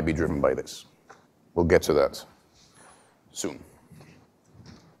something that might be driven by this. We'll get to that soon.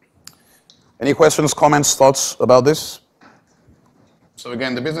 Any questions, comments, thoughts about this? So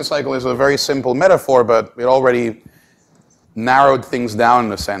again, the business cycle is a very simple metaphor, but it already narrowed things down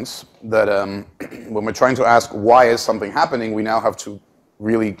in a sense that when we're trying to ask why is something happening, we now have two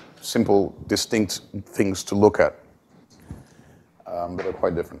really simple, distinct things to look at that are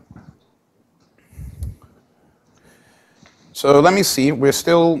quite different. So let me see. We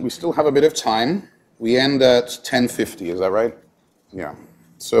still have a bit of time. We end at 10:50. Is that right? Yeah.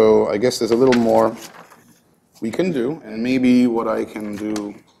 So I guess there's a little more we can do, and maybe what I can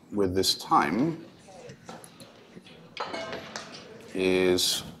do with this time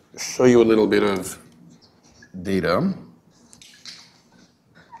is show you a little bit of data.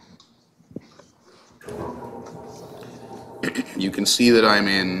 You can see that I'm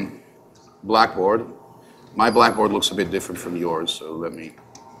in Blackboard. My Blackboard looks a bit different from yours, so let me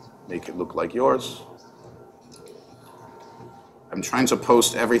make it look like yours. I'm trying to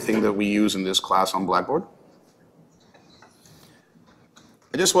post everything that we use in this class on Blackboard.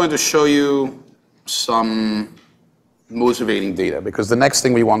 I just wanted to show you some motivating data, because the next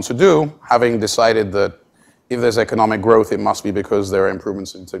thing we want to do, having decided that if there's economic growth, it must be because there are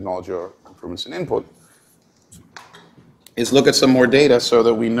improvements in technology or improvements in input, is look at some more data so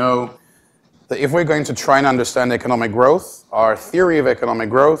that we know that if we're going to try and understand economic growth, our theory of economic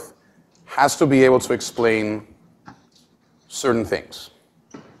growth has to be able to explain certain things.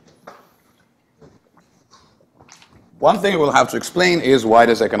 One thing we'll have to explain is why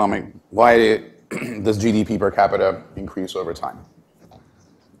does GDP per capita increase over time?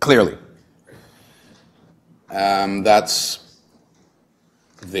 Clearly. That's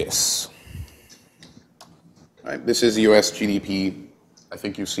this. Right? This is US GDP. I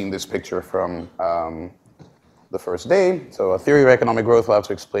think you've seen this picture from the first day. So a theory of economic growth will have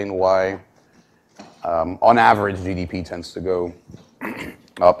to explain why, on average, GDP tends to go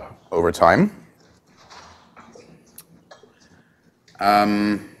up over time.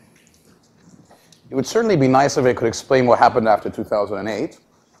 It would certainly be nice if it could explain what happened after 2008.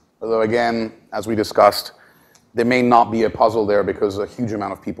 Although again, as we discussed, there may not be a puzzle there because a huge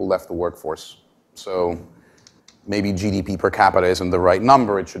amount of people left the workforce. So maybe GDP per capita isn't the right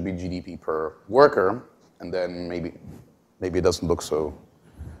number. It should be GDP per worker, and then maybe it doesn't look so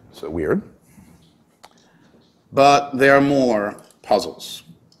weird. But there are more puzzles.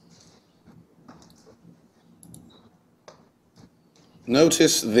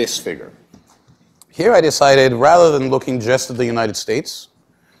 Notice this figure. Here I decided, rather than looking just at the United States,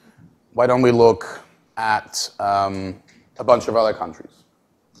 why don't we look at a bunch of other countries?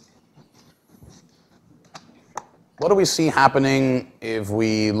 What do we see happening if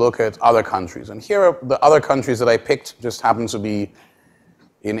we look at other countries? And here are the other countries that I picked, just happen to be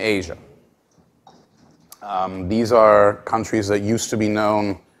in Asia. These are countries that used to be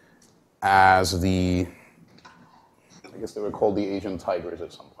known as I guess they were called the Asian tigers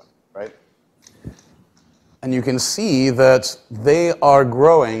at some point, right? And you can see that they are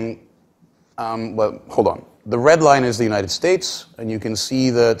growing, well, hold on. The red line is the United States, and you can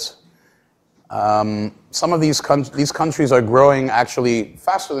see that some of these countries are growing actually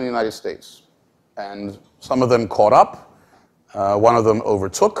faster than the United States. And some of them caught up, one of them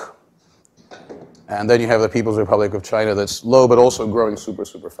overtook, and then you have the People's Republic of China that's low, but also growing super,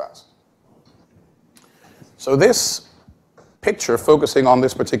 super fast. So this picture, focusing on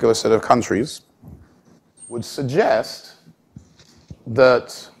this particular set of countries, would suggest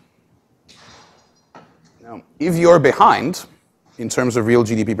that if you're behind in terms of real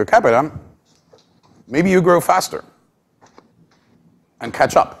GDP per capita, maybe you grow faster and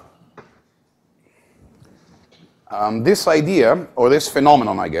catch up. This idea, or this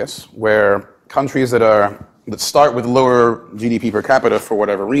phenomenon, I guess, where countries that start with lower GDP per capita for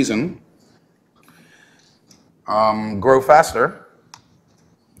whatever reason grow faster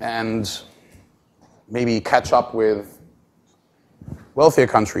and maybe catch up with wealthier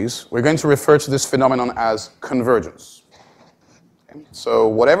countries, we're going to refer to this phenomenon as convergence. Okay? So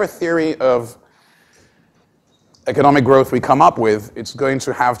whatever theory of economic growth we come up with, it's going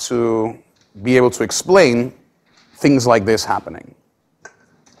to have to be able to explain things like this happening.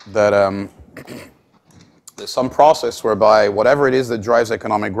 That there's some process whereby whatever it is that drives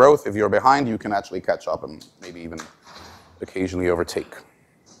economic growth, if you're behind, you can actually catch up and maybe even occasionally overtake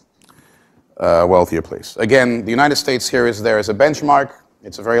a wealthier place. Again, the United States here is there as a benchmark.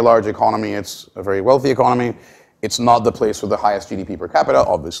 It's a very large economy. It's a very wealthy economy. It's not the place with the highest GDP per capita,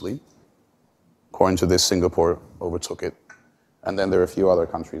 obviously. According to this, Singapore overtook it. And then there are a few other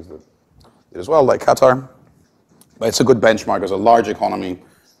countries that did as well, like Qatar. But it's a good benchmark as a large economy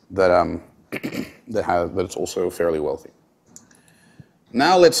that, that it's also fairly wealthy.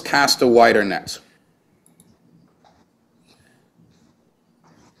 Now let's cast a wider net.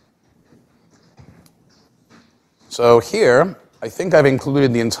 So here, I think I've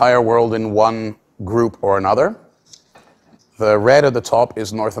included the entire world in one group or another. The red at the top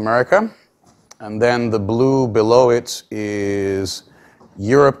is North America, and then the blue below it is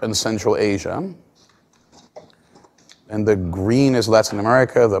Europe and Central Asia. And the green is Latin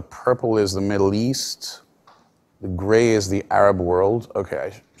America, the purple is the Middle East, the gray is the Arab world. Okay,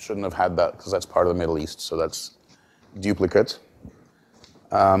 I shouldn't have had that because that's part of the Middle East, so that's duplicate.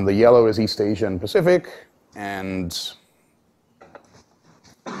 The yellow is East Asia and Pacific, and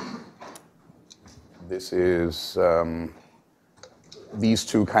this is, these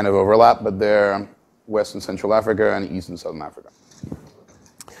two kind of overlap, but they're West and Central Africa and East and Southern Africa.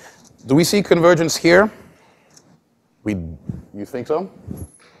 Do we see convergence here? You think so?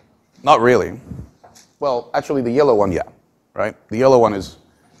 Not really. Well, actually the yellow one, yeah, right? The yellow one is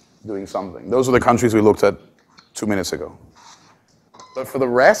doing something. Those are the countries we looked at 2 minutes ago. But for the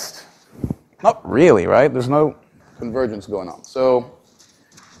rest, not really, right? There's no convergence going on. So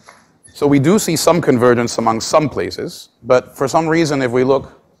we do see some convergence among some places, but for some reason, if we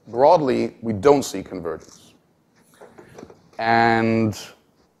look broadly, we don't see convergence. And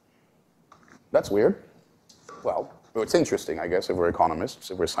that's weird. Well, it's interesting, I guess, if we're economists,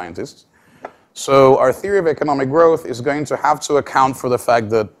 if we're scientists. So our theory of economic growth is going to have to account for the fact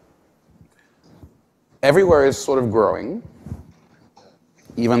that everywhere is sort of growing.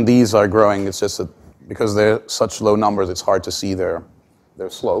 Even these are growing. It's just that because they're such low numbers, it's hard to see their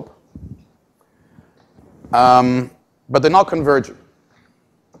slope. But they're not converging,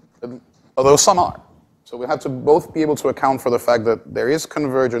 although some are. So we have to both be able to account for the fact that there is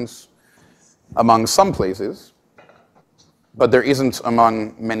convergence among some places, but there isn't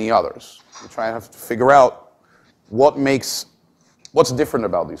among many others. We try to have to figure out what's different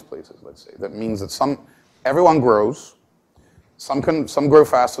about these places, let's say. That means that everyone grows, some grow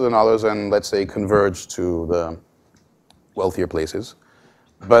faster than others and, let's say, converge to the wealthier places,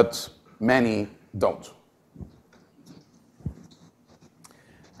 but many don't.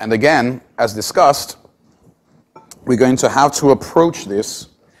 And again, as discussed, we're going to have to approach this.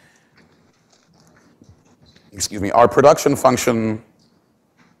 Our production function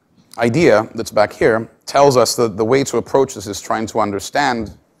idea that's back here tells us that the way to approach this is trying to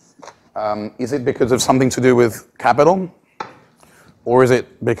understand, is it because of something to do with capital, or is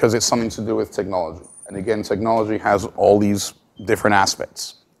it because it's something to do with technology? And again, technology has all these different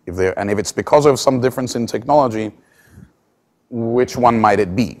aspects. If it's because of some difference in technology, which one might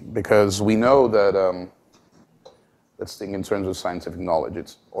it be? Because we know that, let's think in terms of scientific knowledge,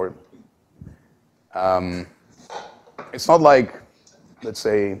 it's not like, let's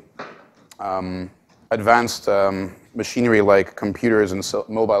say, advanced machinery like computers and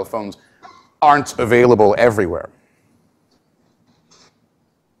mobile phones aren't available everywhere.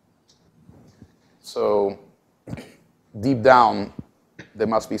 So deep down, there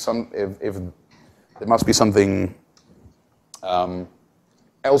must be there must be something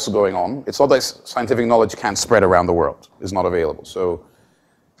else going on. It's not that scientific knowledge can't spread around the world. It's not available. So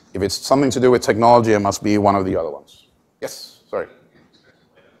if it's something to do with technology, it must be one of the other ones. Yes, sorry.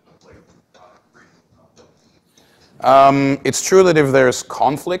 It's true that if there's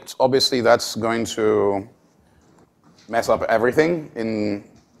conflict, obviously that's going to mess up everything.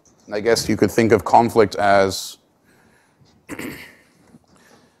 I guess you could think of conflict as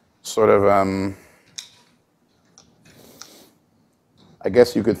sort of, I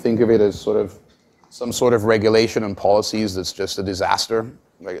guess you could think of it as sort of some sort of regulation and policies that's just a disaster,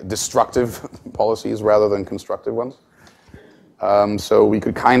 like destructive policies rather than constructive ones. So we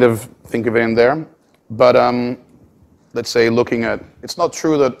could kind of think of it in there. But let's say it's not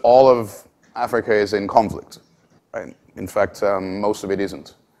true that all of Africa is in conflict. right? In fact, most of it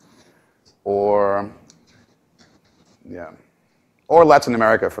isn't. Or, yeah, or Latin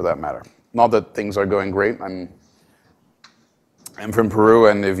America for that matter. Not that things are going great. I'm from Peru,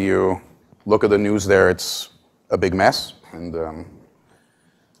 and if you look at the news there, it's a big mess. And though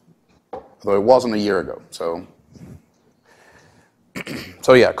it wasn't a year ago, so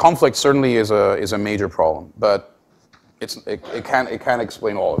yeah, conflict certainly is a major problem, but it can't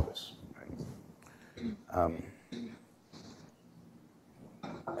explain all of this.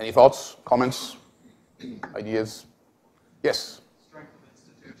 Any thoughts, comments, ideas? Yes. Strength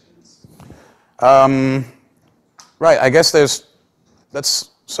of institutions. Right. I guess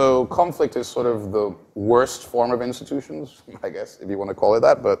so conflict is sort of the worst form of institutions, I guess, if you want to call it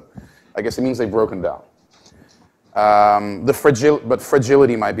that, but I guess it means they've broken down. But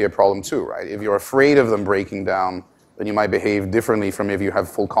fragility might be a problem too, right? If you're afraid of them breaking down, then you might behave differently from if you have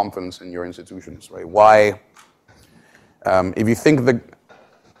full confidence in your institutions, right? Why? If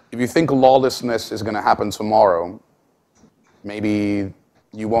you think lawlessness is going to happen tomorrow, maybe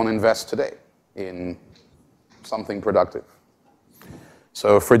you won't invest today in something productive.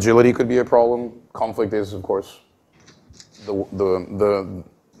 So fragility could be a problem. Conflict is, of course,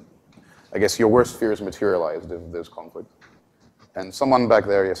 I guess your worst fear is materialized if there's conflict. And someone back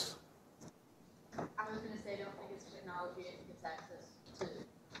there, yes? I was going to say, I don't think it's technology, I think it's access to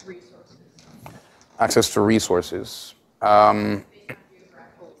resources. Access to resources.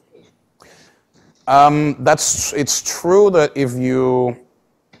 It's true that if you,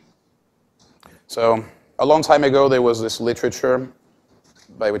 so a long time ago there was this literature,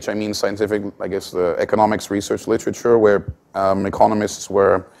 by which I mean scientific, I guess the economics research literature, where economists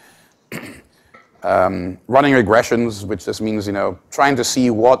were running regressions, which just means, trying to see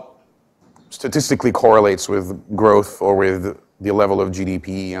what statistically correlates with growth or with the level of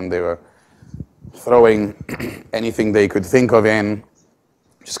GDP, and they were throwing anything they could think of in,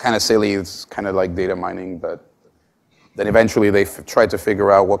 which is kind of silly. It's kind of like data mining, but then eventually they tried to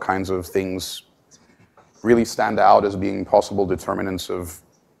figure out what kinds of things really stand out as being possible determinants of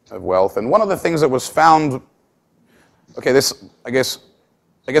wealth. And one of the things that was found, okay, I guess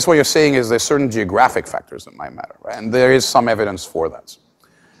what you're saying is there's certain geographic factors that might matter, right? And there is some evidence for that.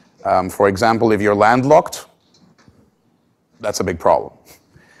 For example, if you're landlocked, that's a big problem.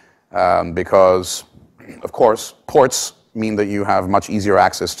 Because, of course, ports mean that you have much easier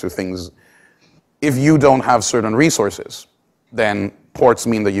access to things. If you don't have certain resources, then ports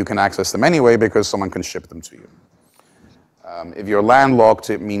mean that you can access them anyway because someone can ship them to you. If you're landlocked,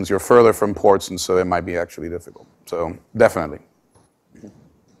 it means you're further from ports, and so it might be actually difficult. So, definitely.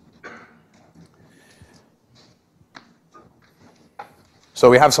 So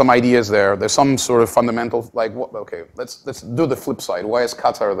we have some ideas there. There's some sort of fundamental, like, okay, let's do the flip side. Why is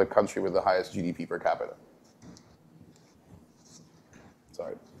Qatar the country with the highest GDP per capita?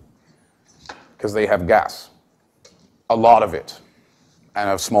 Sorry. Because they have gas. A lot of it. And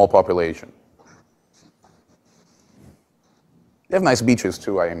a small population. They have nice beaches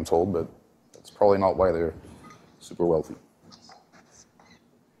too, I am told, but that's probably not why they're super wealthy.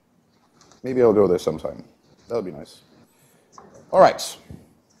 Maybe I'll go there sometime. That would be nice. All right.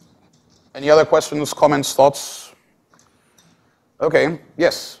 Any other questions, comments, thoughts? Okay.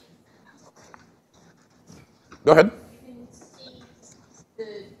 Yes. Go ahead. You can see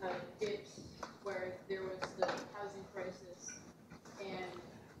the dips where there was the housing crisis and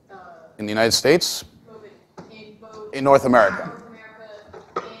in the United States? COVID in both In North America. North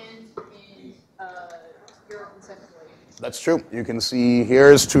America and in Europe and Central Asia. That's true. You can see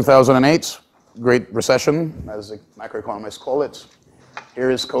here's 2008, Great Recession, as the macroeconomists call it. Here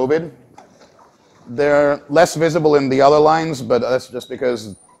is COVID. They're less visible in the other lines, but that's just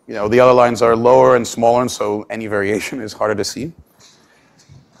because the other lines are lower and smaller, and so any variation is harder to see.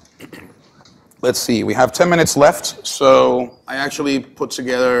 Let's see. We have 10 minutes left, so I actually put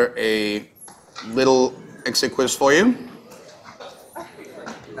together a little exit quiz for you.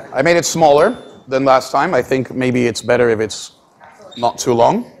 I made it smaller than last time. I think maybe it's better if it's not too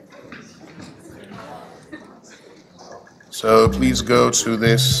long. So please go to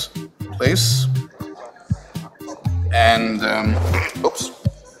this place. And, oops,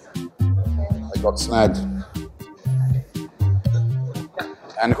 I got snagged.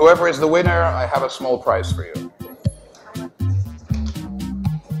 And whoever is the winner, I have a small prize for you.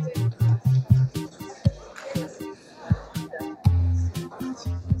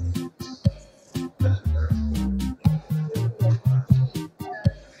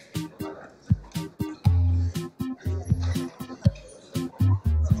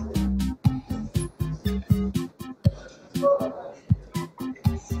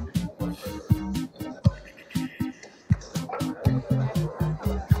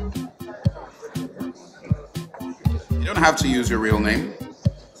 have to use your real name,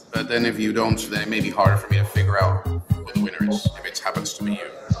 but then if you don't, then it may be harder for me to figure out who the winner is, if it happens to be you.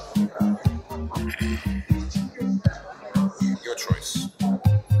 Your choice.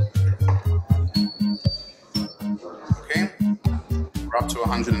 Okay, we're up to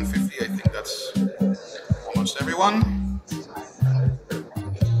 150. I think that's almost everyone.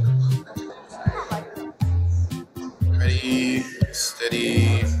 Ready,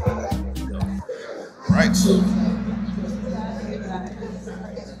 steady. Right.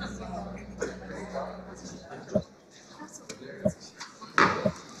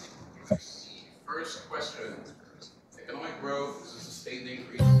 First question. Economic growth is a sustained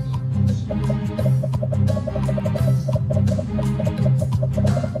increase.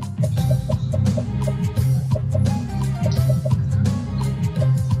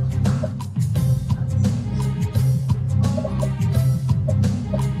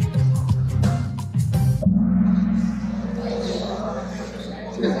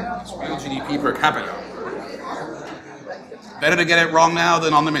 It's real GDP per capita. Better to get it wrong now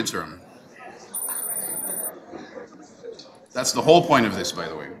than on the midterm. That's the whole point of this, by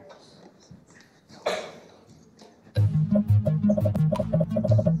the way.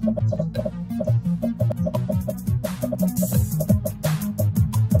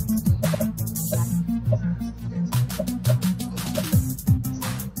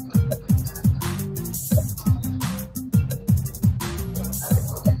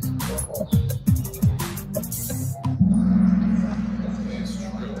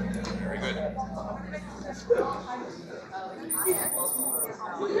 Very good.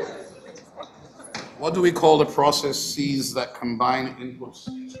 What do we call the processes that combine inputs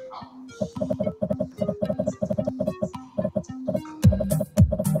into outputs?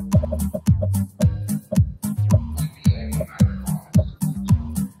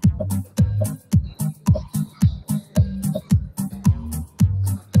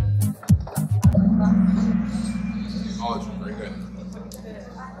 Technology, very good.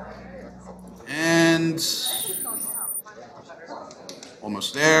 And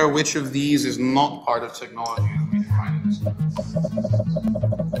almost there. Which of these is not part of technology as we define this?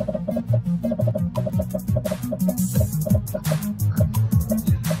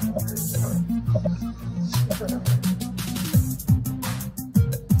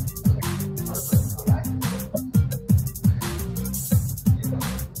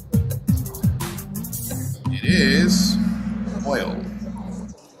 It is oil.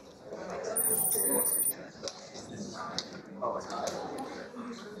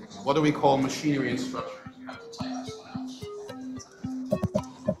 What do we call machinery and structures? You have to type this one out.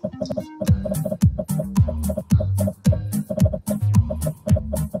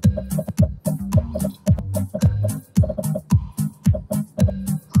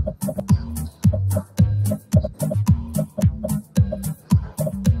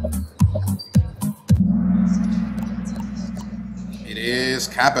 It is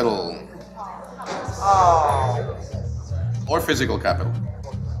capital. Or physical capital.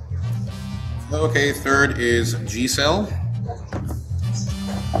 Okay, third is G cell.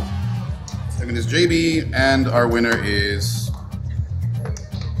 Second is JB, and our winner is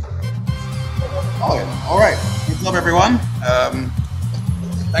Mulligan. All right, good luck, everyone.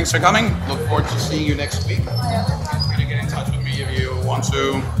 Thanks for coming. Look forward to seeing you next week. You're gonna get in touch with me if you want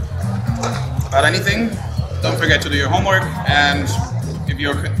to about anything. Don't forget to do your homework, and if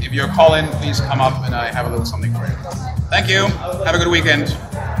you're calling, please come up and I have a little something for you. Thank you. Have a good weekend.